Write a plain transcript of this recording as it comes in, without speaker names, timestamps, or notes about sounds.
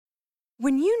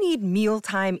When you need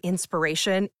mealtime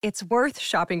inspiration, it's worth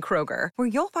shopping Kroger, where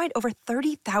you'll find over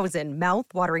 30,000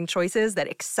 mouth-watering choices that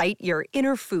excite your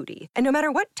inner foodie. And no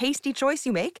matter what tasty choice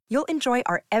you make, you'll enjoy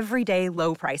our everyday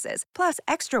low prices, plus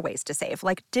extra ways to save,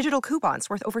 like digital coupons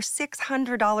worth over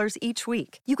 $600 each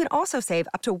week. You can also save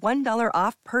up to $1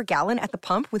 off per gallon at the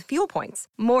pump with fuel points.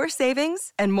 More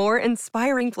savings and more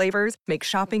inspiring flavors make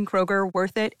shopping Kroger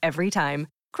worth it every time.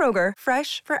 Kroger,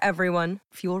 fresh for everyone.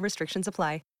 Fuel restrictions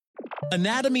apply.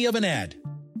 Anatomy of an ad.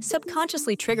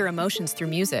 Subconsciously trigger emotions through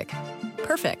music.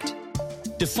 Perfect.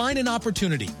 Define an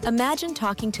opportunity. Imagine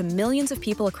talking to millions of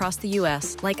people across the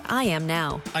U.S. like I am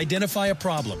now. Identify a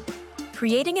problem.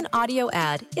 Creating an audio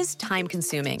ad is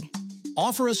time-consuming.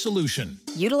 Offer a solution.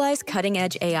 Utilize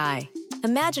cutting-edge AI.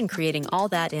 Imagine creating all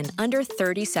that in under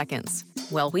 30 seconds.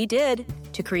 Well, we did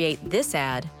to create this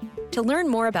ad. To learn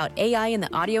more about AI in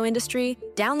the audio industry,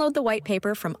 download the white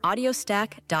paper from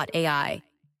audiostack.ai.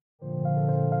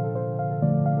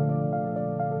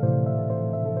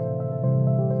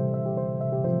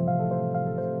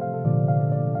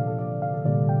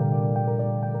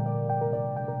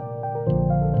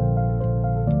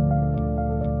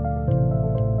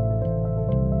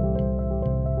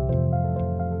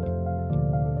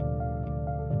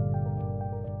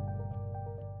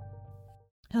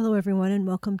 Hello, everyone, and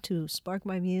welcome to Spark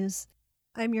My Muse.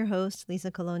 I'm your host,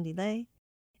 Lisa Colon-Delay,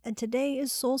 and today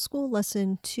is Soul School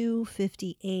Lesson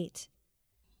 258,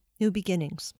 New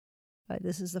Beginnings.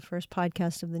 This is the first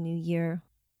podcast of the new year.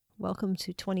 Welcome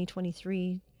to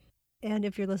 2023, and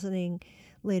if you're listening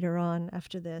later on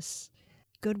after this,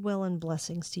 goodwill and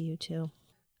blessings to you too.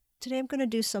 Today I'm going to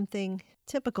do something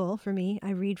typical for me.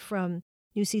 I read from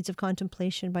New Seeds of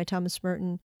Contemplation by Thomas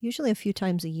Merton, usually a few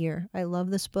times a year. I love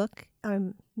this book.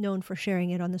 I'm known for sharing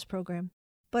it on this program.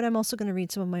 But I'm also going to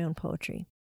read some of my own poetry.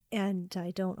 And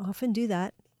I don't often do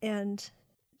that. And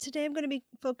today I'm going to be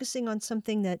focusing on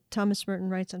something that Thomas Merton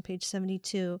writes on page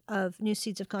 72 of New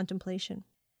Seeds of Contemplation.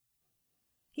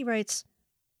 He writes,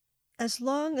 "As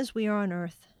long as we are on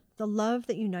earth, the love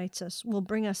that unites us will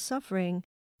bring us suffering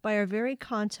by our very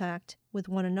contact with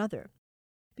one another,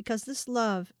 because this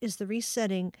love is the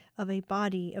resetting of a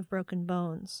body of broken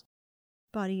bones."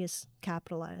 Body is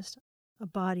capitalized. A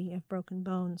body of broken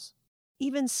bones.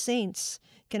 Even saints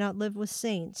cannot live with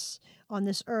saints on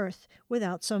this earth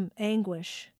without some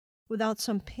anguish, without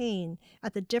some pain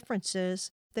at the differences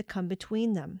that come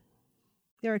between them.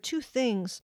 There are two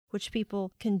things which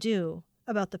people can do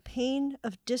about the pain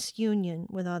of disunion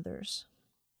with others.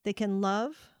 They can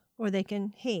love or they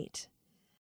can hate.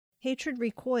 Hatred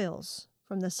recoils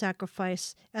from the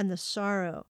sacrifice and the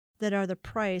sorrow that are the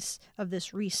price of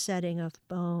this resetting of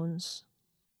bones.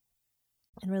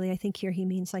 And really, I think here he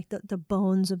means like the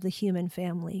bones of the human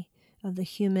family, of the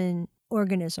human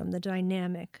organism, the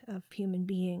dynamic of human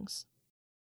beings.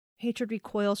 Hatred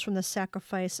recoils from the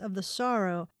sacrifice of the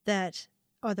sorrow that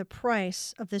are the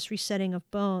price of this resetting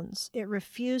of bones. It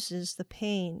refuses the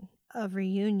pain of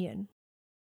reunion.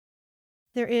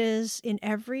 There is in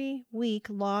every weak,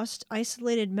 lost,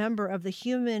 isolated member of the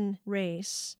human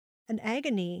race an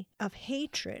agony of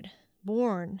hatred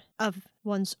born of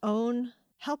one's own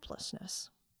helplessness,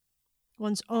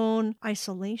 one's own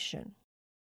isolation.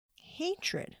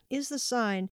 Hatred is the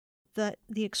sign that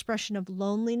the expression of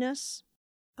loneliness,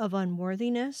 of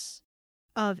unworthiness,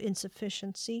 of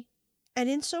insufficiency, and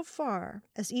insofar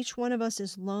as each one of us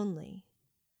is lonely,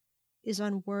 is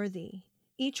unworthy,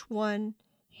 each one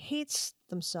hates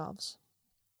themselves.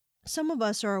 Some of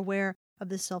us are aware of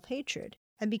this self-hatred,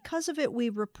 and because of it we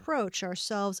reproach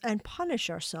ourselves and punish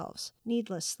ourselves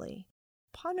needlessly.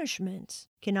 Punishment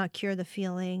cannot cure the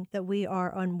feeling that we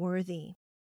are unworthy.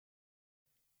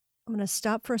 I'm going to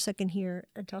stop for a second here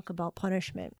and talk about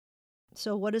punishment.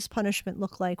 So what does punishment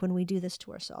look like when we do this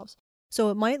to ourselves?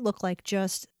 So it might look like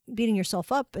just beating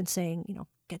yourself up and saying,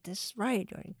 get this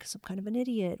right, or because I'm kind of an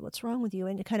idiot, what's wrong with you?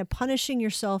 And kind of punishing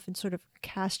yourself in sort of a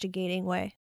castigating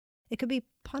way. It could be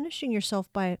punishing yourself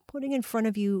by putting in front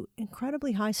of you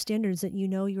incredibly high standards that you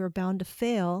know you're bound to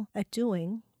fail at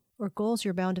doing, or goals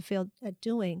you're bound to fail at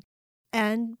doing,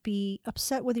 and be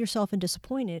upset with yourself and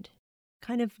disappointed,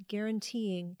 kind of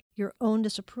guaranteeing your own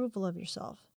disapproval of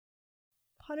yourself.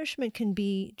 Punishment can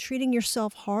be treating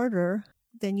yourself harder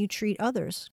than you treat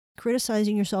others,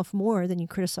 criticizing yourself more than you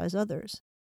criticize others.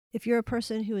 If you're a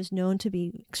person who is known to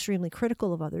be extremely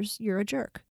critical of others, you're a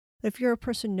jerk. But if you're a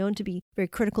person known to be very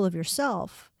critical of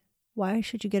yourself, why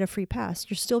should you get a free pass?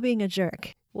 You're still being a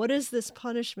jerk. What is this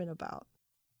punishment about?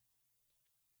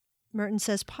 Merton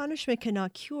says punishment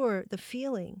cannot cure the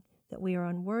feeling that we are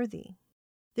unworthy.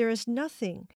 There is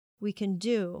nothing we can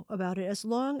do about it as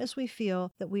long as we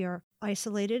feel that we are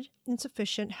isolated,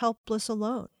 insufficient, helpless,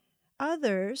 alone.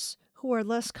 Others who are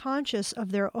less conscious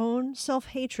of their own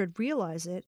self-hatred realize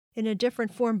it in a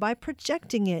different form by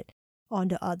projecting it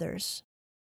onto others.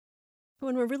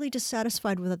 When we're really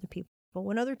dissatisfied with other people,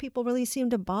 when other people really seem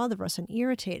to bother us and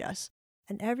irritate us,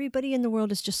 and everybody in the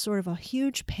world is just sort of a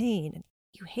huge pain, and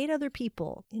you hate other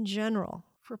people in general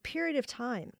for a period of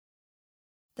time,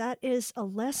 that is a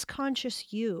less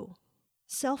conscious you,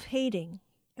 self-hating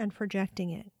and projecting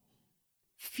it.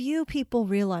 Few people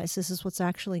realize this is what's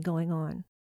actually going on.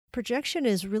 Projection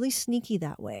is really sneaky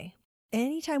that way.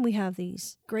 Anytime we have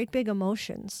these great big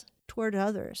emotions toward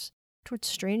others, toward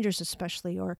strangers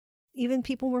especially, or even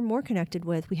people we're more connected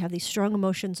with, we have these strong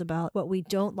emotions about what we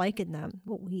don't like in them,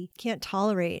 what we can't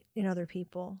tolerate in other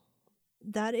people.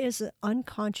 That is an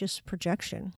unconscious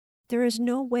projection. There is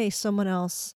no way someone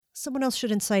else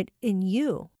should incite in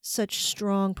you such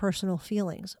strong personal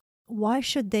feelings. Why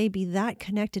should they be that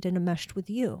connected and enmeshed with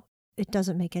you? It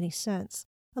doesn't make any sense.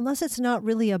 Unless it's not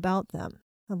really about them,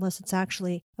 unless it's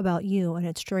actually about you and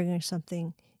it's triggering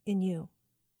something in you.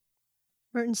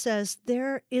 Merton says,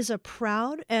 there is a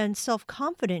proud and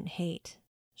self-confident hate,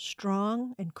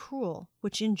 strong and cruel,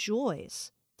 which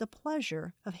enjoys the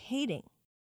pleasure of hating,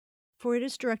 for it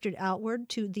is directed outward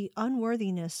to the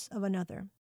unworthiness of another.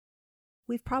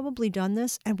 We've probably done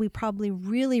this, and we probably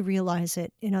really realize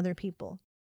it in other people.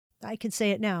 I can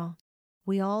say it now.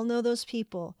 We all know those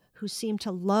people who seem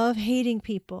to love hating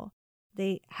people.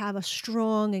 They have a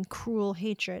strong and cruel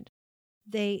hatred.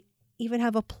 They even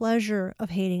have a pleasure of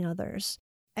hating others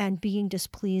and being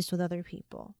displeased with other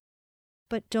people.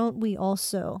 But don't we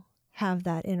also have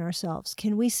that in ourselves?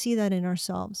 Can we see that in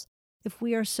ourselves? If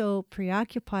we are so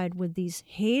preoccupied with these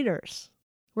haters,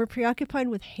 we're preoccupied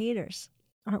with haters.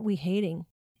 Aren't we hating?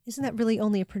 Isn't that really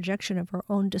only a projection of our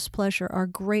own displeasure, our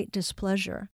great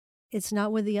displeasure? It's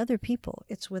not with the other people,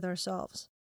 it's with ourselves.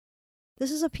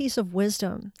 This is a piece of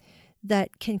wisdom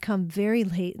that can come very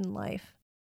late in life.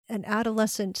 An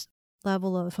adolescent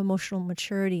level of emotional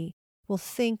maturity will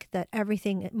think that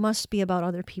everything it must be about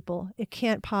other people. It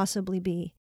can't possibly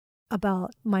be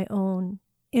about my own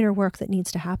inner work that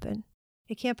needs to happen.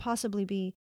 It can't possibly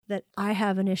be that I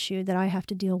have an issue that I have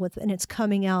to deal with and it's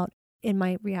coming out in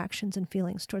my reactions and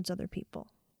feelings towards other people.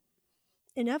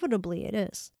 Inevitably, it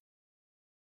is.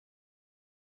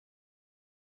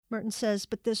 Merton says,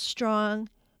 but this strong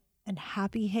and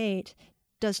happy hate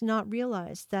does not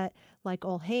realize that, like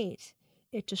all hate,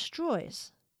 it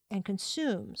destroys and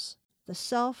consumes the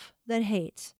self that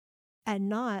hates and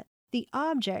not the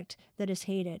object that is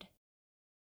hated.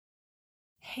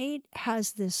 Hate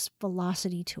has this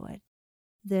velocity to it,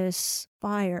 this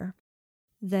fire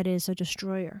that is a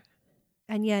destroyer.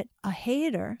 And yet a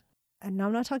hater, and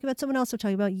I'm not talking about someone else, I'm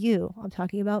talking about you, I'm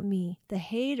talking about me, the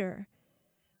hater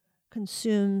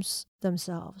consumes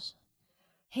themselves.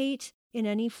 Hate in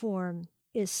any form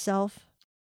is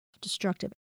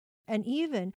self-destructive. And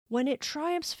even when it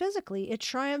triumphs physically, it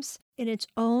triumphs in its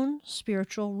own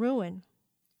spiritual ruin.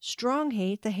 Strong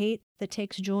hate, the hate that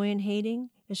takes joy in hating,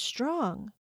 is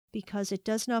strong because it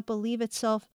does not believe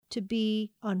itself to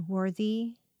be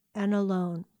unworthy and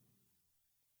alone.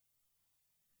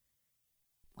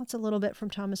 That's a little bit from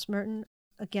Thomas Merton.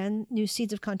 Again, New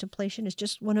Seeds of Contemplation is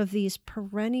just one of these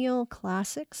perennial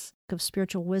classics of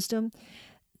spiritual wisdom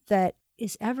that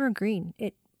is evergreen.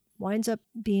 It winds up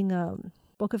being a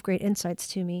book of great insights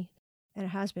to me, and it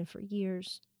has been for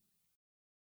years.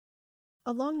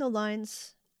 Along the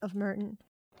lines of Merton,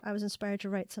 I was inspired to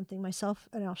write something myself,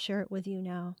 and I'll share it with you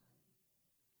now.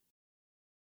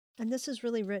 And this is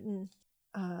really written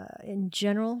in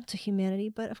general to humanity,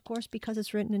 but of course, because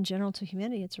it's written in general to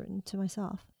humanity, it's written to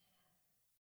myself.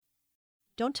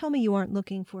 Don't tell me you aren't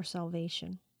looking for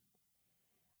salvation.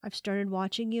 I've started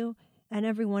watching you and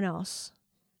everyone else,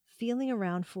 feeling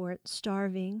around for it,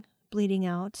 starving, bleeding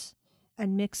out,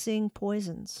 and mixing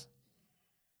poisons.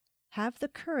 Have the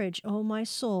courage, O my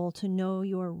soul, to know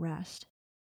your rest,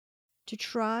 to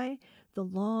try the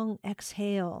long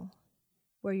exhale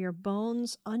where your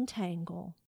bones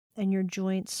untangle and your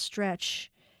joints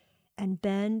stretch and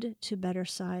bend to better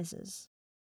sizes.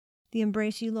 The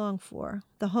embrace you long for,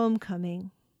 the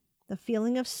homecoming, the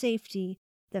feeling of safety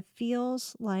that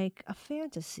feels like a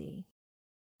fantasy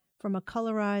from a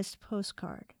colorized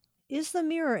postcard, is the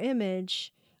mirror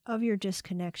image of your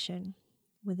disconnection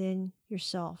within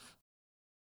yourself.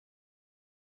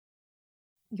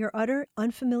 Your utter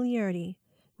unfamiliarity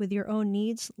with your own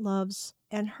needs, loves,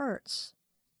 and hurts.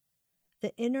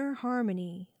 The inner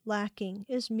harmony lacking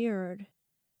is mirrored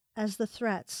as the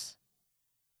threats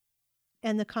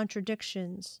and the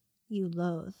contradictions you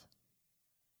loathe.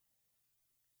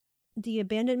 the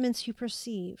abandonments you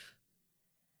perceive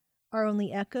are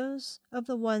only echoes of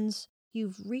the ones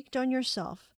you've wreaked on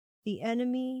yourself, the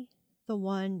enemy, the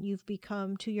one you've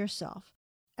become to yourself,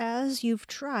 as you've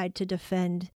tried to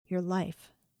defend your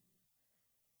life.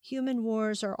 Human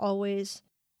wars are always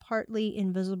partly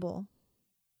invisible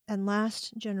and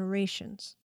last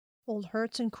generations. Old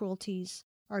hurts and cruelties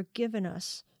are given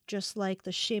us just like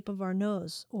the shape of our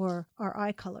nose or our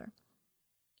eye color.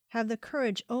 Have the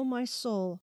courage, O my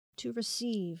soul, to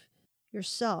receive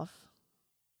yourself,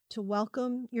 to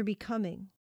welcome your becoming,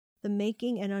 the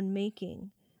making and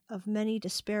unmaking of many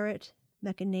disparate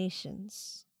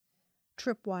machinations,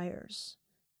 tripwires,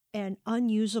 and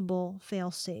unusable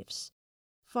fail-safes.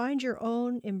 Find your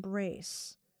own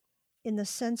embrace in the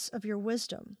sense of your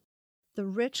wisdom, the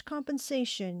rich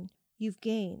compensation you've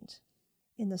gained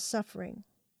in the suffering,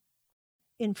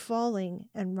 in falling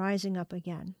and rising up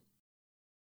again.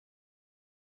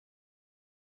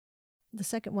 The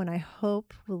second one, I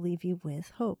hope, will leave you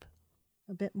with hope,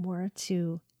 a bit more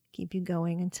to keep you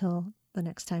going until the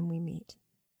next time we meet.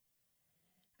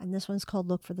 And this one's called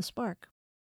Look for the Spark.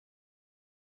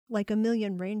 Like a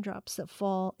million raindrops that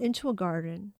fall into a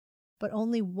garden, but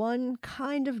only one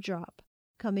kind of drop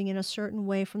coming in a certain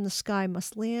way from the sky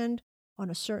must land on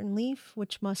a certain leaf,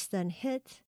 which must then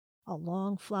hit a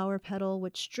long flower petal,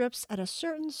 which drips at a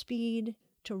certain speed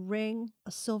to ring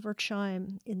a silver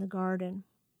chime in the garden.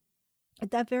 At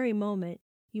that very moment,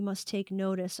 you must take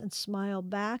notice and smile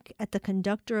back at the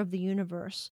conductor of the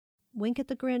universe, wink at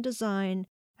the grand design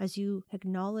as you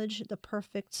acknowledge the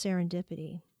perfect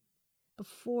serendipity.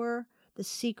 Before the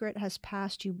secret has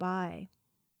passed you by,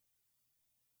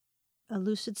 a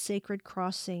lucid sacred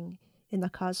crossing in the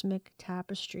cosmic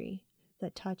tapestry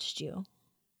that touched you.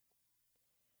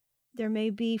 There may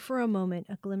be for a moment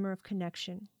a glimmer of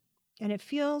connection, and it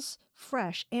feels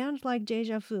fresh and like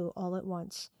déjà vu all at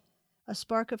once. A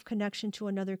spark of connection to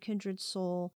another kindred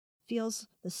soul feels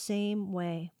the same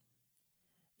way.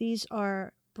 These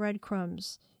are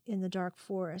breadcrumbs in the dark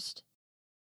forest.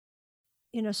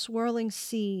 In a swirling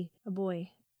sea,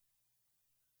 a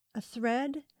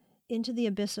thread into the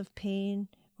abyss of pain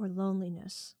or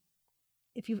loneliness.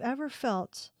 If you've ever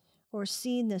felt or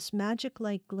seen this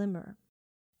magic-like glimmer,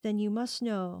 then you must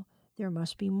know there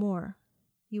must be more.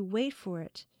 You wait for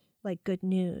it like good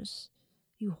news.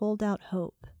 You hold out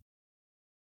hope.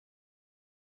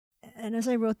 And as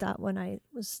I wrote that one, I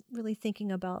was really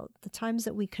thinking about the times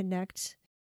that we connect,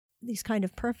 these kind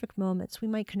of perfect moments. We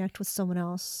might connect with someone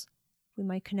else. We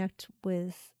might connect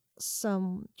with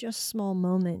some just small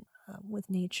moment with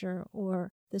nature,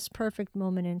 or this perfect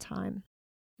moment in time.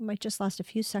 It might just last a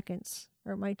few seconds,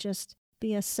 or it might just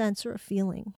be a sense or a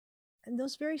feeling. And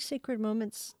those very sacred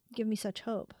moments give me such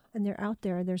hope. And they're out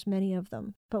there. There's many of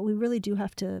them. But we really do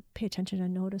have to pay attention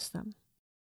and notice them.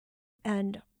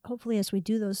 And hopefully as we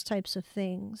do those types of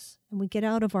things, and we get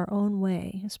out of our own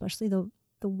way, especially the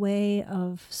way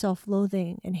of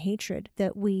self-loathing and hatred,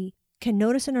 that we can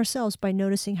notice in ourselves by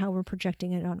noticing how we're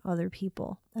projecting it on other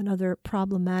people and other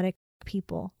problematic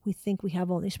people we think we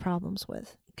have all these problems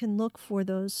with. We can look for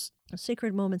those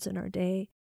sacred moments in our day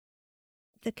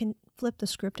that can flip the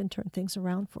script and turn things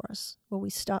around for us, where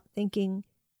we stop thinking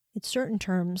in certain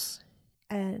terms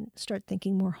and start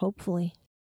thinking more hopefully.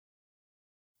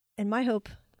 And my hope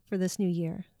for this new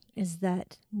year is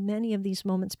that many of these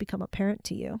moments become apparent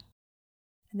to you,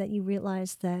 and that you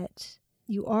realize that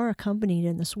you are accompanied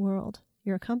in this world.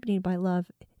 You're accompanied by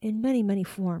love in many, many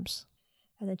forms,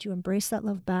 and that you embrace that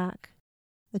love back,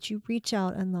 that you reach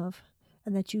out and love,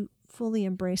 and that you fully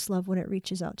embrace love when it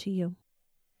reaches out to you.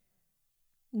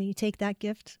 May you take that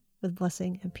gift with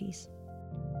blessing and peace.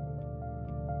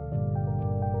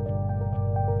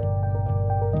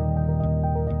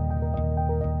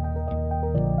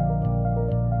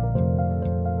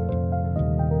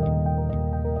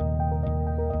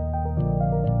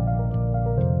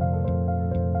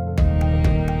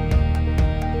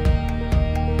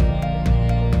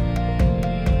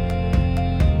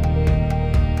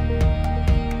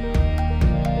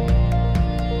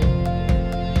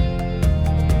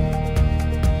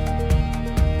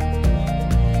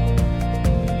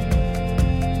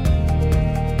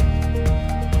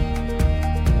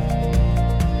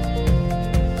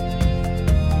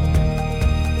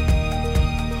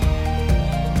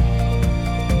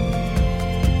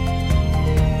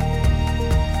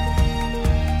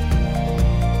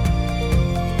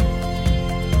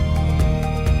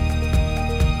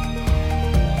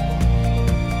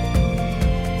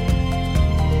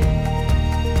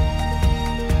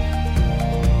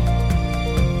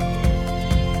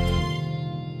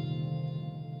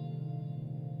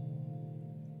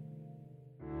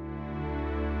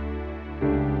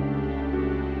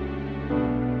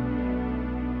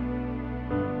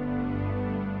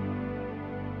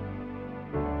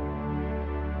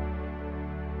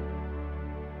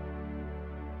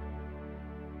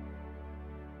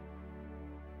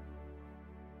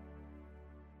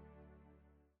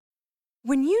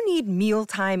 When you need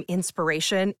mealtime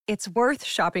inspiration, it's worth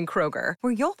shopping Kroger,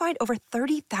 where you'll find over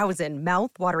 30,000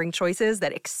 mouth-watering choices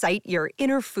that excite your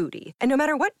inner foodie. And no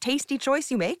matter what tasty choice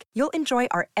you make, you'll enjoy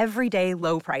our everyday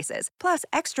low prices, plus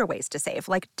extra ways to save,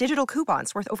 like digital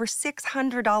coupons worth over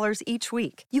 $600 each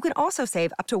week. You can also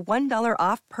save up to $1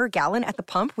 off per gallon at the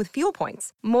pump with fuel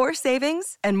points. More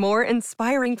savings and more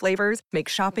inspiring flavors make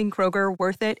shopping Kroger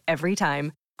worth it every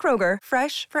time. Kroger,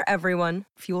 fresh for everyone.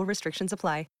 Fuel restrictions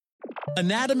apply.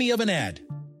 Anatomy of an ad.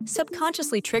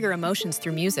 Subconsciously trigger emotions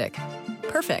through music.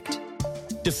 Perfect.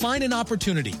 Define an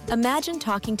opportunity. Imagine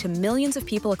talking to millions of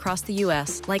people across the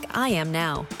U.S. like I am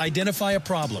now. Identify a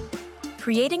problem.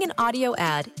 Creating an audio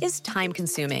ad is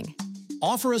time-consuming.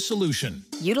 Offer a solution.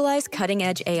 Utilize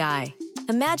cutting-edge AI.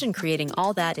 Imagine creating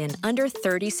all that in under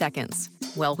 30 seconds.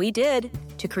 Well, we did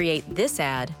to create this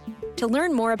ad. To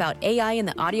learn more about AI in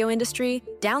the audio industry,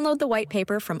 download the white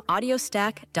paper from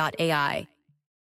audiostack.ai.